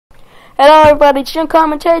Hello everybody, it's Young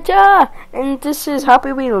Commentator, and this is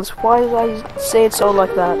Happy Wheels. Why did I say it so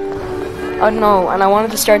like that? I don't know, and I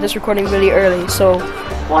wanted to start this recording really early, so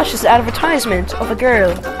watch this advertisement of a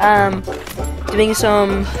girl, doing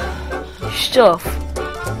some stuff.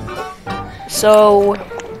 So,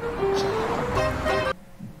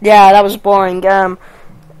 yeah, that was boring. One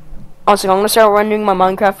second, I'm gonna start rendering my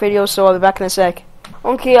Minecraft video, so I'll be back in a sec.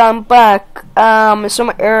 Okay, I'm back.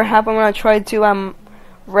 Some error happened when I tried to,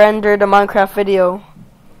 render the Minecraft video.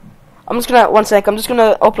 I'm just gonna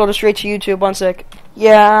upload it straight to YouTube. One sec.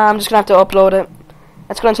 Yeah, I'm just gonna have to upload it.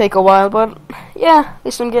 It's gonna take a while, but yeah, at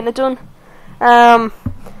least I'm getting it done.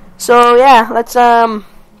 So yeah, let's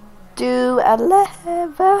do a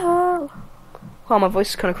level. Oh, my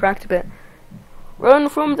voice is kind of cracked a bit. Run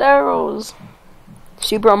from the arrows.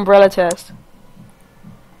 Super umbrella test.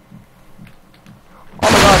 Oh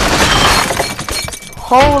my god.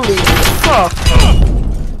 Holy fuck.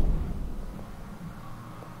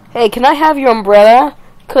 Hey, can I have your umbrella?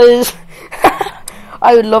 Cause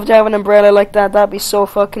I would love to have an umbrella like that. That'd be so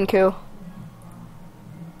fucking cool.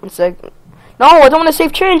 One sec. No, I don't want to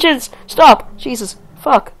save changes. Stop. Jesus.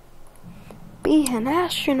 Fuck. Be an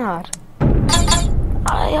astronaut.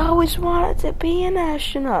 I always wanted to be an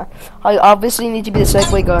astronaut. I obviously need to be the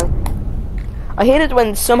Segway guy. I hate it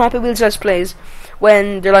when some Happy Wheels Let's Plays,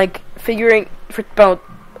 when they're like figuring for about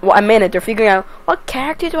a minute, they're figuring out what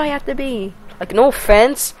character do I have to be. Like, no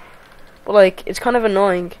offense, but like it's kind of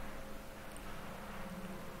annoying.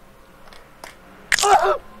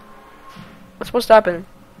 What's supposed to happen?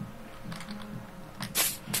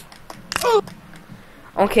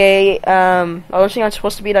 Okay, I don't think I'm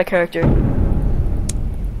supposed to be that character.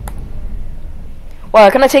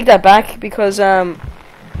 Well, can I take that back? Because, well.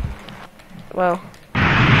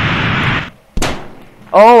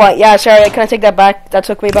 Oh, yeah, sorry, can I take that back? That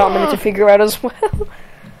took me about a minute to figure out as well.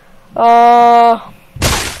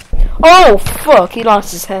 Oh, fuck, he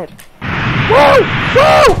lost his head. Whoa!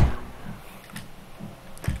 Whoa!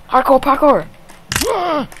 Parkour!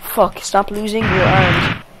 Fuck, stop losing your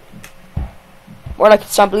arms. Or like,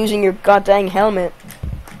 stop losing your goddamn helmet.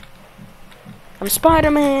 I'm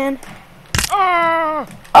Spider-Man. Oh!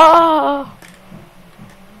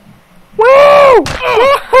 Woo!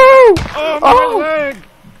 Woohoo! Oh, my leg!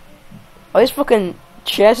 Oh, his fucking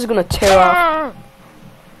chest is gonna tear off.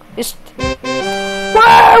 Just...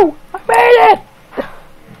 Whoa! I made it!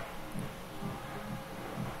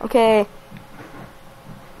 Okay.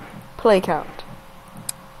 Play count.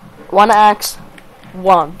 1 axe,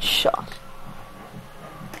 1 shot.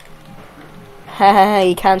 Haha,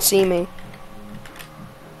 you can't see me.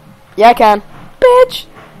 Yeah, I can. Bitch!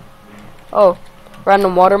 Oh,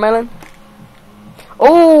 random watermelon.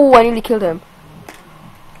 Oh, I nearly killed him.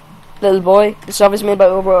 Little boy. This is obviously made by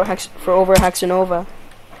Over Haxanova.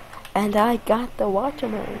 And I got the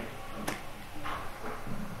watermelon.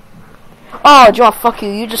 Oh, John, fuck you.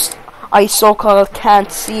 You just... I so-called can't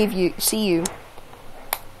see you.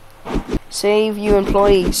 Save you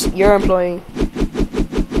employees. Your employee.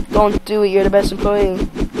 Don't do it. You're the best employee.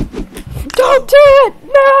 Don't do it!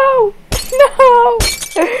 No! No!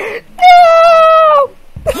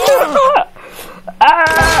 No!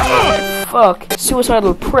 Ah! Fuck.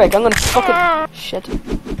 Suicidal prick. I'm gonna fucking... Shit.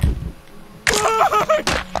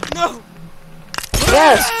 No!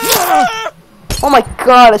 Yes! Oh my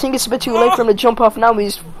god, I think it's a bit too late for him to jump off now.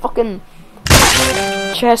 His fucking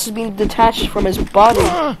chest is being detached from his body.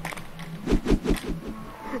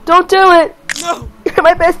 Don't do it! No! You're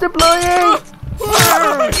my best employee!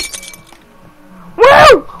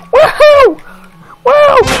 Woo! Woohoo!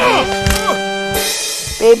 Woo!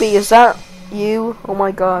 Baby, is that you? Oh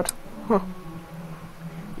my god. Huh.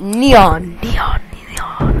 Neon. That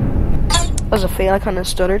was a fail, I kinda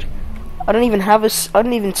stuttered. I don't even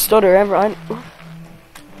stutter ever.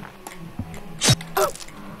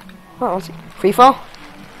 Oh, let's see. Free fall?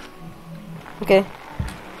 Okay.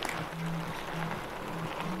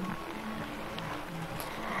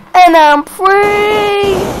 And I'm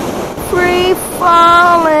free! Free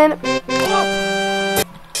falling! I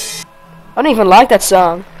don't even like that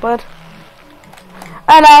song, but...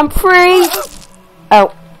 And I'm free!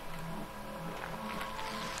 Ow.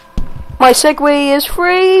 My Segway is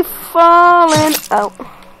free falling! Ow.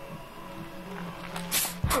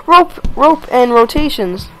 Rope and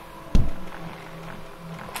rotations.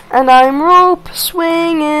 And I'm rope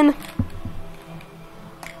swinging.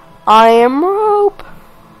 I am rope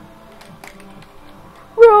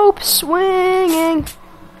swinging.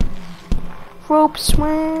 Rope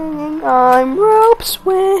swinging. I'm rope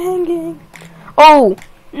swinging. Oh,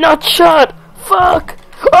 not shot. Fuck.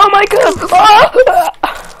 Oh my god.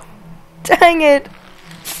 Oh. Dang it.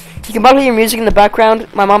 You can probably hear music in the background.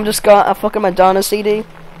 My mom just got a fucking Madonna CD,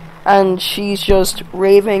 and she's just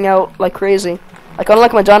raving out like crazy. I kinda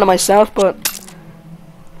like Madonna myself, but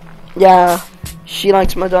yeah, she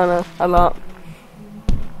likes Madonna a lot.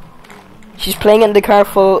 She's playing it in the car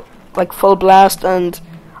full blast, and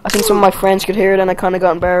I think some of my friends could hear it, and I kinda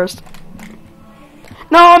got embarrassed.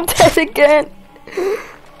 No, I'm dead again!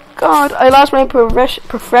 God, I lost my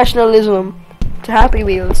professionalism to Happy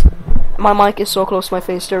Wheels. My mic is so close to my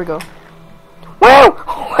face. There we go. Wow!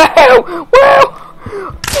 Wow! Wow!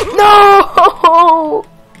 No!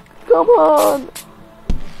 Come on!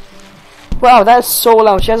 Wow, that is so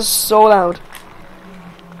loud. She has so loud.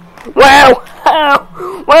 Wow! Ow!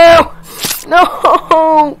 Wow! No!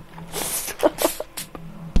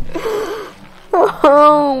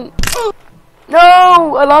 No!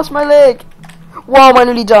 No! I lost my leg. Wow! I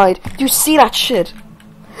nearly died. Do you see that shit?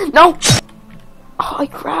 No! Oh, I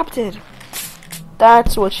grabbed it.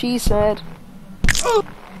 That's what she said.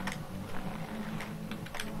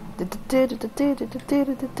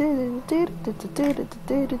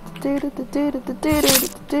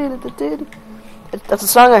 That's a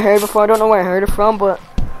song I heard before. I don't know where I heard it from, but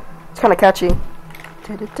it's kind of catchy.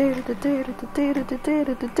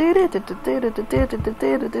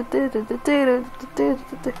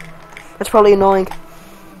 That's probably annoying.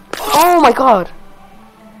 Oh my god!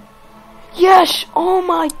 Yes! Oh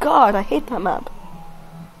my god! I hate that map.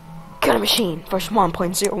 Killer Machine version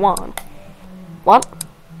 1.01. What?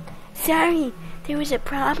 Sorry, there was a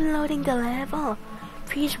problem loading the level.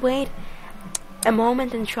 Please wait a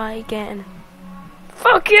moment and try again.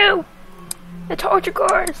 Fuck you! The torture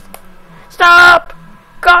course! Stop!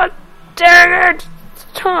 God dang it!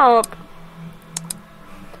 Stop!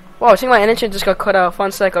 Wow, I think my energy just got cut off.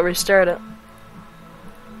 1 sec, I'll restart it.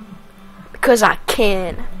 Because I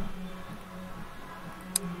can.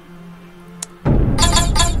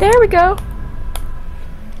 There we go.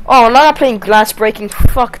 Oh, I'm not playing glass breaking.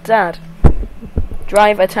 Fuck that.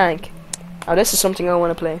 Drive a tank. Oh, this is something I want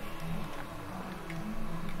to play.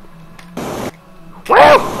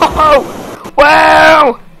 Wow!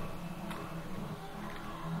 Wow!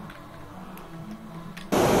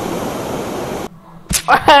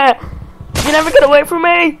 You never get away from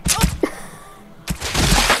me!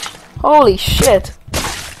 Holy shit.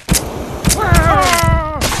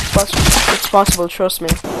 It's possible, trust me.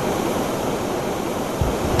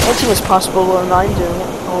 Anything is possible when I'm doing it.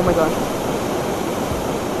 Oh my god.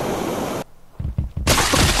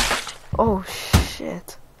 Oh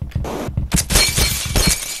shit.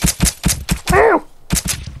 Ow!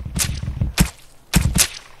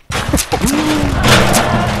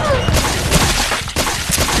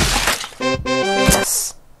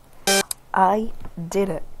 Yes. I did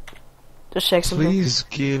it. Just check something. Please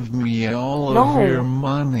give me all of your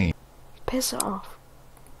money. Piss off.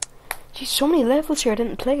 Geez, so many levels here I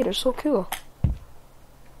didn't play. They're so cool.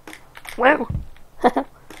 Wow.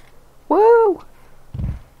 Whoa.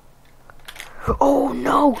 Oh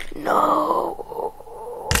no,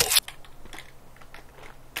 no.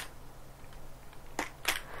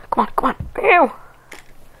 Come on. Ew.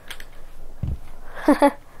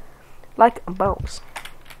 Like a boss.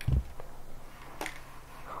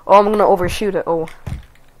 Oh, I'm gonna overshoot it. Oh.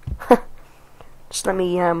 Just let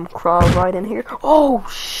me crawl right in here. Oh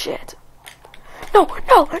shit. No.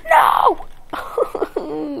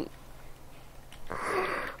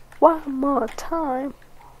 One more time.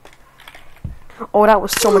 Oh, that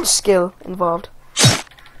was so much skill involved.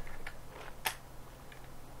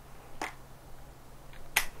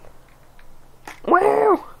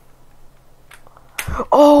 Wow.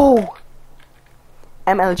 Oh.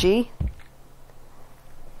 MLG.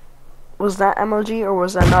 Was that MLG or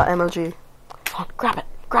was that not MLG? Oh, grab it.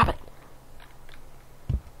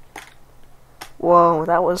 Whoa,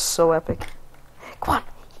 that was so epic. Come on.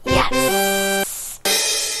 Yes.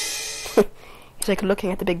 He's like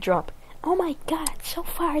looking at the big drop. Oh my god, it's so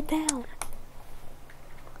far down.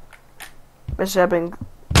 What's happening?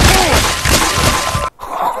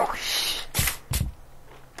 Oh shit.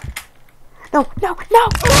 No.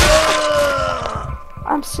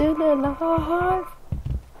 I'm still alive.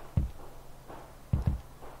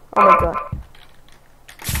 Oh my god.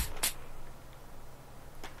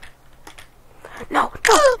 No.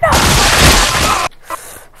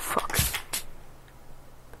 Fuck.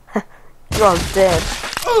 You're all dead.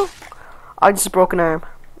 I just broke an arm,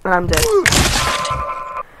 and I'm dead.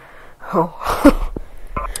 Oh.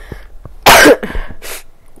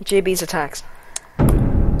 JB's attacks.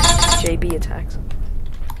 JB attacks.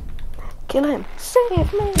 Kill him.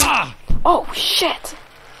 Save me. Oh shit.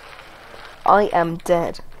 I am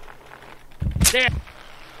dead. There.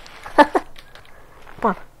 Come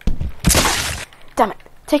on. Damn it.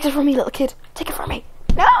 Take it from me, little kid. Take it from me.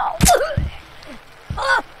 No!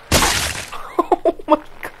 Oh my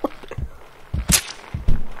god.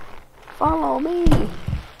 Follow me.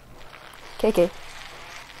 KK.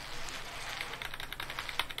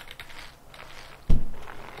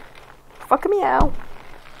 Fuck me out.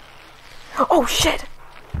 Oh shit.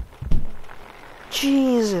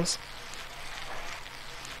 Jesus.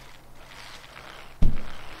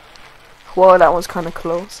 Whoa, that was kind of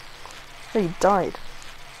close. Oh, he died.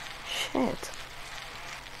 Shit.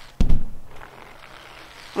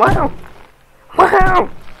 Wow. Wow.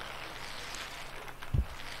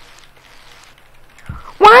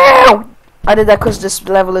 Wow. I did that because this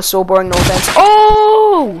level is so boring, no offense.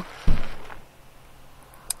 Oh!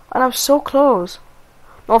 And I'm so close.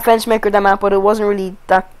 No offense, maker that map, but it wasn't really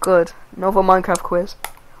that good. Nova Minecraft quiz.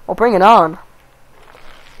 Oh, bring it on.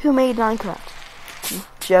 Who made Minecraft?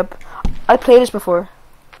 Jeb. I played this before.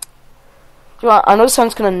 You know, I know this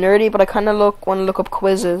sounds kind of nerdy, but I kind of want to look up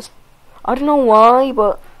quizzes. I don't know why,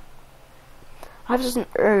 but I have just an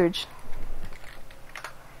urge.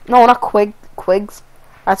 No, not Quigs.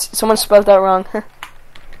 That's someone spelled that wrong.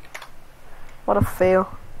 What a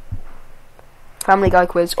fail. Family Guy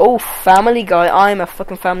quiz. Oh, Family Guy. I'm a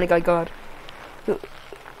fucking Family Guy god.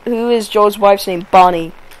 Who is Joe's wife's name?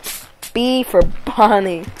 Bonnie. B for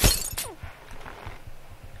Bonnie.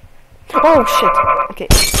 Oh shit. Okay.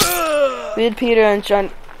 We did Peter and John.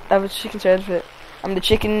 That was chicken's outfit. And the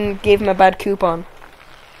chicken gave him a bad coupon.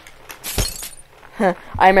 Huh.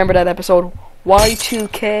 I remember that episode.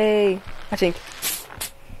 Y2K. I think.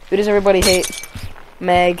 Who does everybody hate?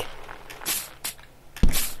 Meg.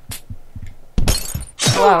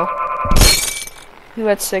 Wow. Who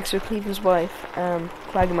had sex with Cleveland's wife?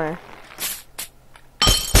 Quagmire.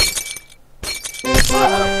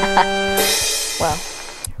 Wow.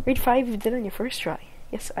 Read 5 you did on your first try.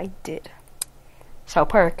 Yes, I did. South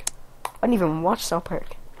Park. I didn't even watch South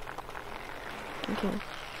Park. Okay.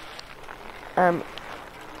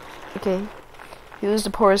 Okay. Who's the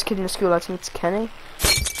poorest kid in the school? I think it's Kenny.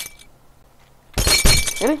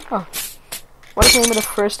 Really? Oh. What is the name of the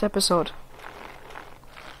first episode?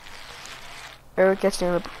 Eric gets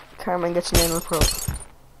nailed. Carmen gets nailed with a probe.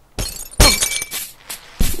 Oh.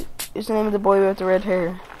 Who's the name of the boy with the red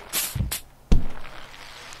hair?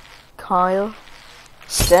 Kyle.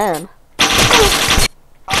 Stan.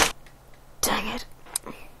 Dang it.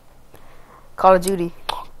 Call of Duty.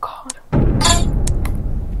 Oh god.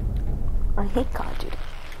 I hate Call of Duty.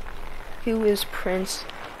 Who is Prince?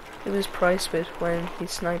 Who is Price with when he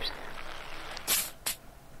snipes?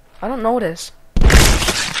 I don't know this.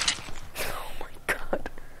 Oh my god.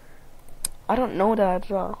 I don't know that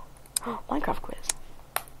at all. Minecraft quiz.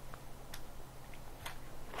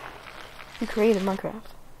 Who created Minecraft?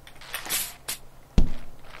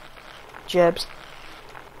 Jebs.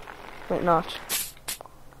 Wait, Notch.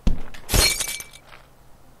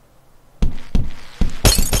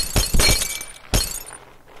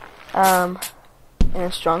 In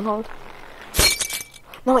a stronghold?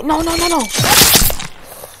 No, wait, no.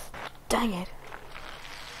 Dang it.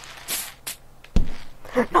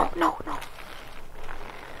 No.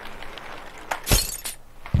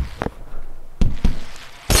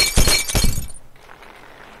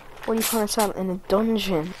 What do you find yourself in a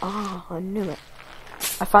dungeon? Ah, I knew it.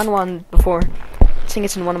 I found one before. I think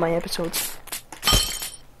it's in one of my episodes.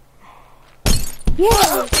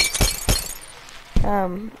 Yeah.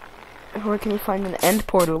 Where can you find an end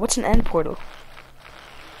portal? What's an end portal?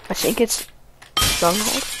 I think it's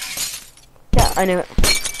stronghold. Yeah, I knew it.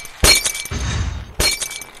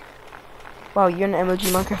 Wow, you're an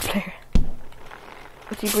MLG Minecraft player.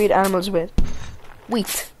 What do you breed animals with?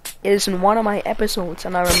 Wheat. It is in one of my episodes,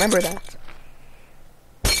 and I remember that.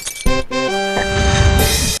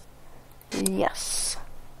 Yes.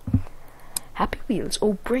 Happy Wheels.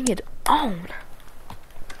 Oh, bring it on.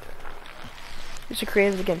 Who's the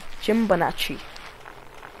creator again? Jim Bonacci.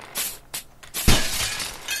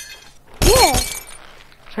 Yeah.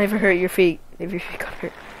 Try to hurt your feet. If your feet got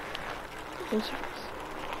hurt.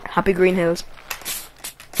 Happy Green Hills.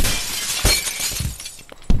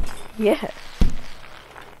 Yeah.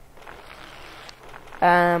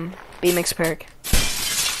 BMX Park.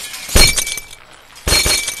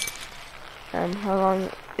 How long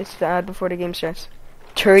is the ad before the game starts?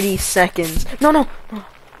 30 seconds. No.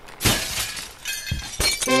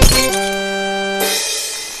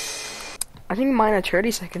 I think mine are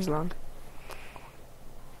 30 seconds long.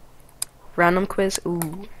 Random quiz.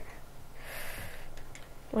 Ooh.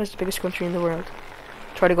 What is the biggest country in the world?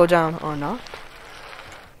 Try to go down or not.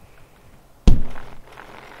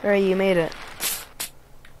 There, you made it.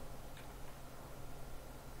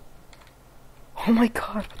 Oh my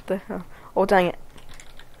god, what the hell? Oh dang it.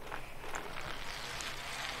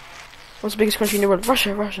 What's the biggest country in the world?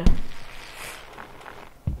 Russia, Russia.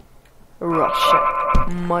 Russia.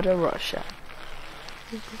 Mother Russia.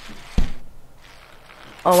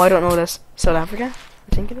 Oh, I don't know this. South Africa?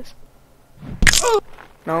 I think it is.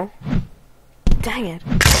 No? Dang it.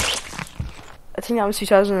 I think that was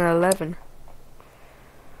 2011.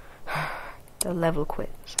 The level quiz.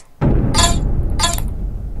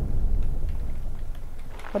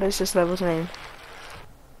 What is this level's name?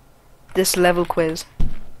 This level quiz.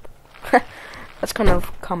 That's kind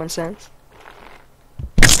of common sense.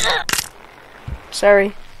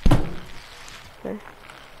 Sorry.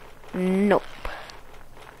 Nope.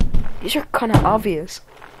 These are kind of obvious.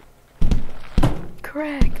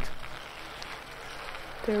 Correct.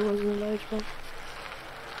 There was a large one.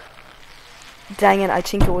 Dang it, I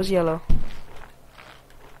think it was yellow.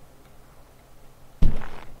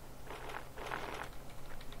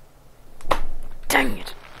 Dang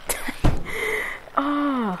it.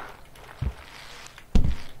 Ah.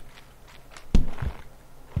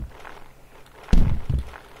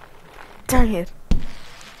 Dang it.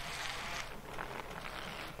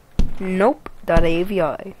 Nope. .avi.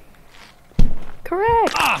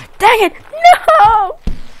 Correct. Ah. Dang it. No.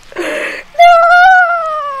 No.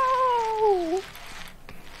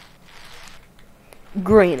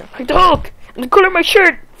 Green. Like the Hulk. And the color of my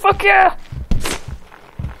shirt. Fuck yeah.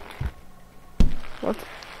 What?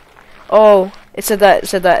 Oh, it said that. It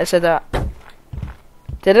said that. It said that.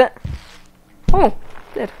 Did it? Oh,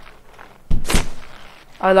 it did.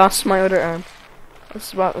 I lost my other arm.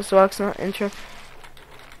 This box not interactive.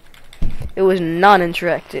 It was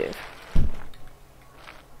non-interactive.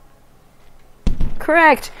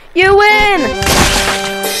 Correct. You win.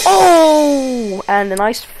 Oh, and a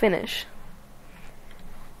nice finish.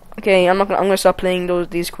 Okay, I'm gonna stop playing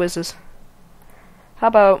these quizzes. How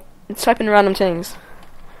about let's type in random things.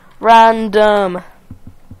 Random.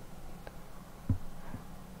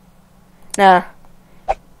 Nah.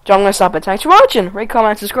 So I'm gonna stop it. Thanks for watching. Rate,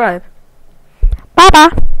 comment, subscribe. Bye bye.